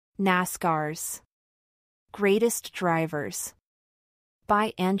NASCAR'S Greatest Drivers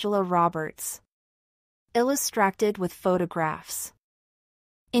by Angela Roberts. Illustrated with photographs.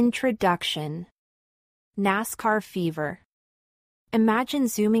 Introduction. NASCAR fever. Imagine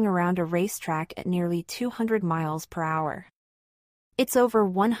zooming around a racetrack at nearly 200 miles per hour. It's over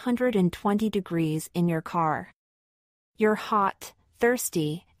 120 degrees in your car. You're hot,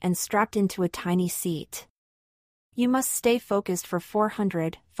 thirsty, and strapped into a tiny seat. You must stay focused for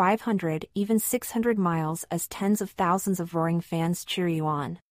 400, 500, even 600 miles as tens of thousands of roaring fans cheer you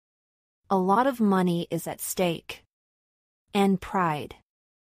on. A lot of money is at stake. And pride.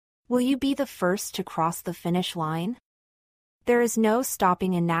 Will you be the first to cross the finish line? There is no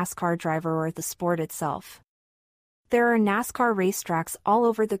stopping a NASCAR driver or the sport itself. There are NASCAR racetracks all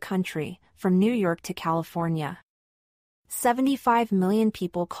over the country, from New York to California. 75 million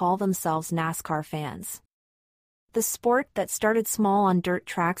people call themselves NASCAR fans. The sport that started small on dirt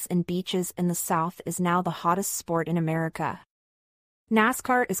tracks and beaches in the South is now the hottest sport in America.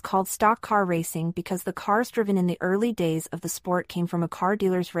 NASCAR is called stock car racing because the cars driven in the early days of the sport came from a car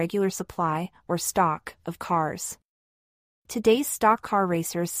dealer's regular supply, or stock, of cars. Today's stock car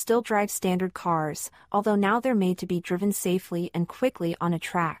racers still drive standard cars, although now they're made to be driven safely and quickly on a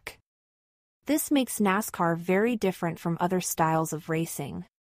track. This makes NASCAR very different from other styles of racing.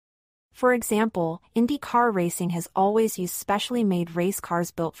 For example, Indy car racing has always used specially made race cars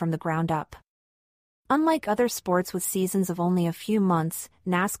built from the ground up. Unlike other sports with seasons of only a few months,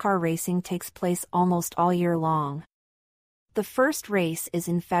 NASCAR racing takes place almost all year long. The first race is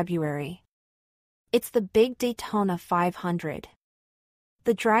in February. It's the big Daytona 500.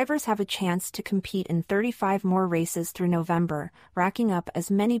 The drivers have a chance to compete in 35 more races through November, racking up as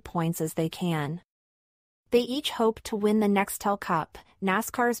many points as they can. They each hope to win the Nextel Cup,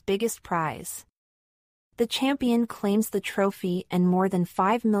 NASCAR's biggest prize. The champion claims the trophy and more than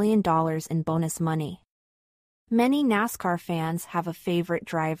 $5 million in bonus money. Many NASCAR fans have a favorite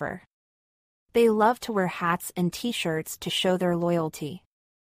driver. They love to wear hats and t-shirts to show their loyalty.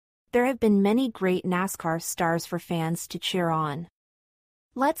 There have been many great NASCAR stars for fans to cheer on.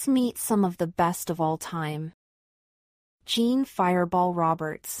 Let's meet some of the best of all time. Gene Fireball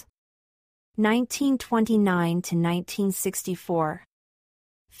Roberts. 1929 to 1964.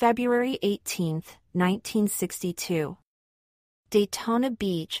 February 18, 1962. Daytona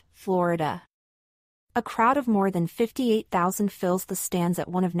Beach, Florida. A crowd of more than 58,000 fills the stands at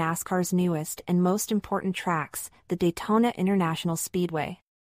one of NASCAR's newest and most important tracks, the Daytona International Speedway.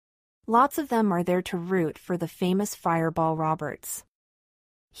 Lots of them are there to root for the famous Fireball Roberts.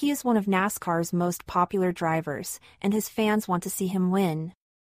 He is one of NASCAR's most popular drivers, and his fans want to see him win.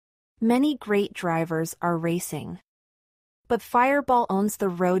 Many great drivers are racing. But Fireball owns the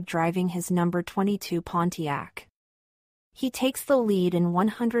road driving his number 22 Pontiac. He takes the lead in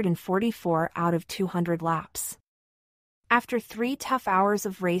 144 out of 200 laps. After 3 tough hours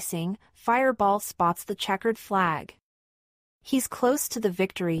of racing, Fireball spots the checkered flag. He's close to the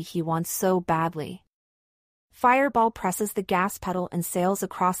victory he wants so badly. Fireball presses the gas pedal and sails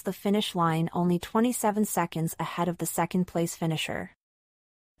across the finish line only 27 seconds ahead of the second-place finisher.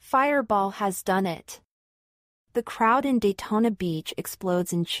 Fireball has done it. The crowd in Daytona Beach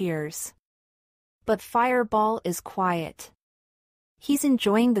explodes in cheers. But Fireball is quiet. He's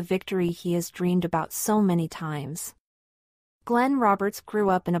enjoying the victory he has dreamed about so many times. Glenn Roberts grew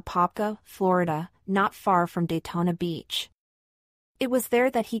up in Apopka, Florida, not far from Daytona Beach. It was there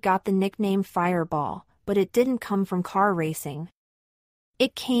that he got the nickname Fireball, but it didn't come from car racing.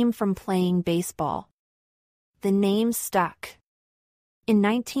 It came from playing baseball. The name stuck. In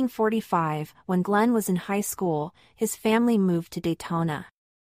 1945, when Glenn was in high school, his family moved to Daytona.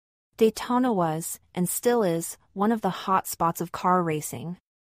 Daytona was, and still is, one of the hot spots of car racing.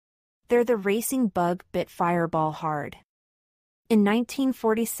 There the racing bug bit Fireball hard. In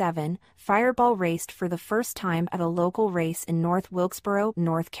 1947, Fireball raced for the first time at a local race in North Wilkesboro,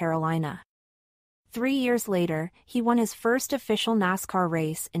 North Carolina. 3 years later, he won his first official NASCAR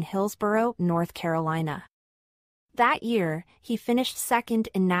race in Hillsborough, North Carolina. That year, he finished second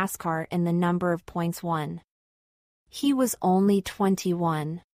in NASCAR in the number of points won. He was only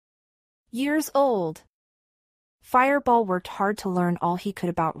 21 years old. Fireball worked hard to learn all he could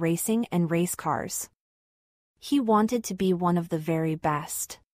about racing and race cars. He wanted to be one of the very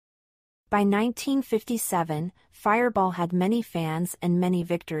best. By 1957, Fireball had many fans and many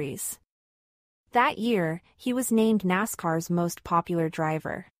victories. That year, he was named NASCAR's most popular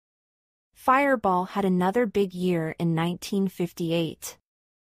driver. Fireball had another big year in 1958.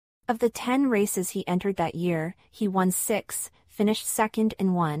 Of the 10 races he entered that year, he won 6, finished second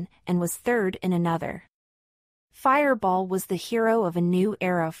in one, and was third in another. Fireball was the hero of a new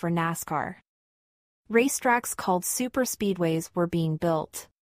era for NASCAR. Racetracks called superspeedways were being built.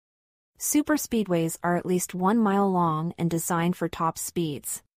 Superspeedways are at least 1 mile long and designed for top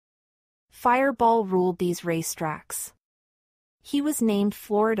speeds. Fireball ruled these racetracks. He was named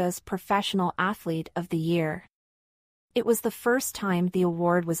Florida's Professional Athlete of the Year. It was the first time the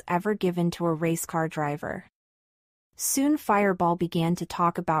award was ever given to a race car driver. Soon Fireball began to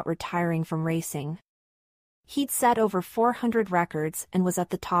talk about retiring from racing. He'd set over 400 records and was at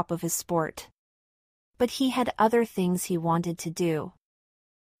the top of his sport. But he had other things he wanted to do.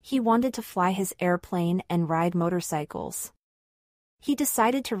 He wanted to fly his airplane and ride motorcycles. He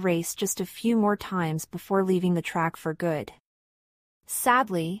decided to race just a few more times before leaving the track for good.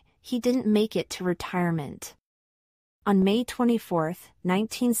 Sadly, he didn't make it to retirement. On May 24,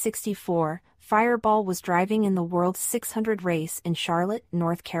 1964, Fireball was driving in the World's 600 race in Charlotte,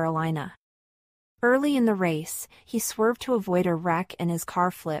 North Carolina. Early in the race, he swerved to avoid a wreck and his car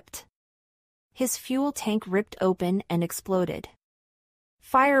flipped. His fuel tank ripped open and exploded.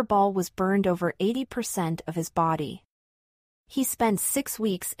 Fireball was burned over 80% of his body. He spent 6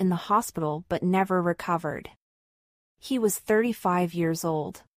 weeks in the hospital but never recovered. He was 35 years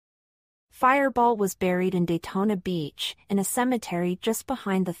old. Fireball was buried in Daytona Beach, in a cemetery just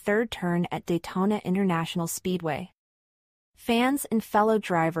behind the third turn at Daytona International Speedway. Fans and fellow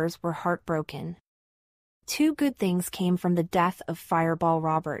drivers were heartbroken. 2 good things came from the death of Fireball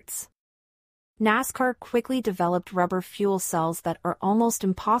Roberts. NASCAR quickly developed rubber fuel cells that are almost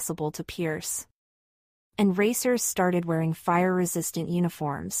impossible to pierce. And racers started wearing fire-resistant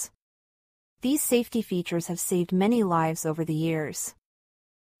uniforms. These safety features have saved many lives over the years.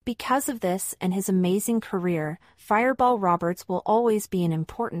 Because of this and his amazing career, Fireball Roberts will always be an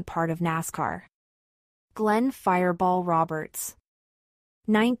important part of NASCAR. Glenn Fireball Roberts.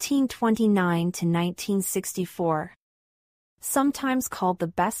 1929 to 1964. Sometimes called the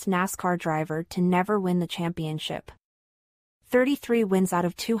best NASCAR driver to never win the championship. 33 wins out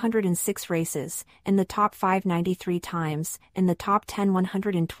of 206 races, in the top 5 93 times, in the top 10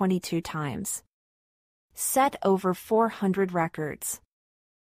 122 times. Set over 400 records.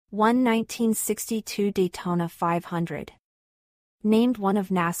 Won 1962 Daytona 500. Named one of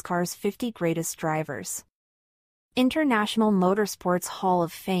NASCAR's 50 greatest drivers. International Motorsports Hall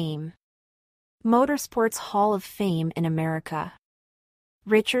of Fame. Motorsports Hall of Fame in America.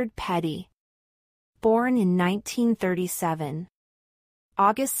 Richard Petty. Born in 1937.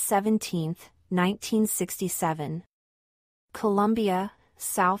 August 17, 1967. Columbia,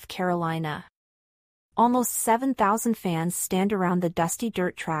 South Carolina. Almost 7,000 fans stand around the dusty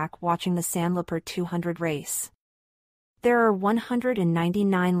dirt track watching the Sandloper 200 race. There are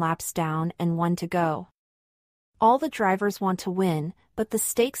 199 laps down and 1 to go. All the drivers want to win, but the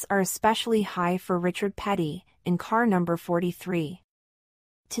stakes are especially high for Richard Petty, in car number 43.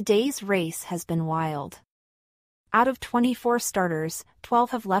 Today's race has been wild. Out of 24 starters, 12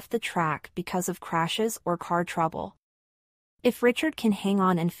 have left the track because of crashes or car trouble. If Richard can hang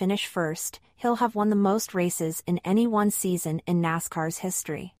on and finish first, he'll have won the most races in any one season in NASCAR's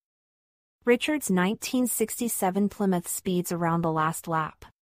history. Richard's 1967 Plymouth speeds around the last lap.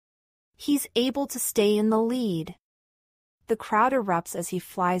 He's able to stay in the lead. The crowd erupts as he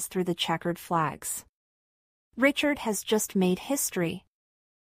flies through the checkered flags. Richard has just made history.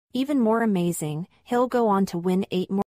 Even more amazing, he'll go on to win 8 more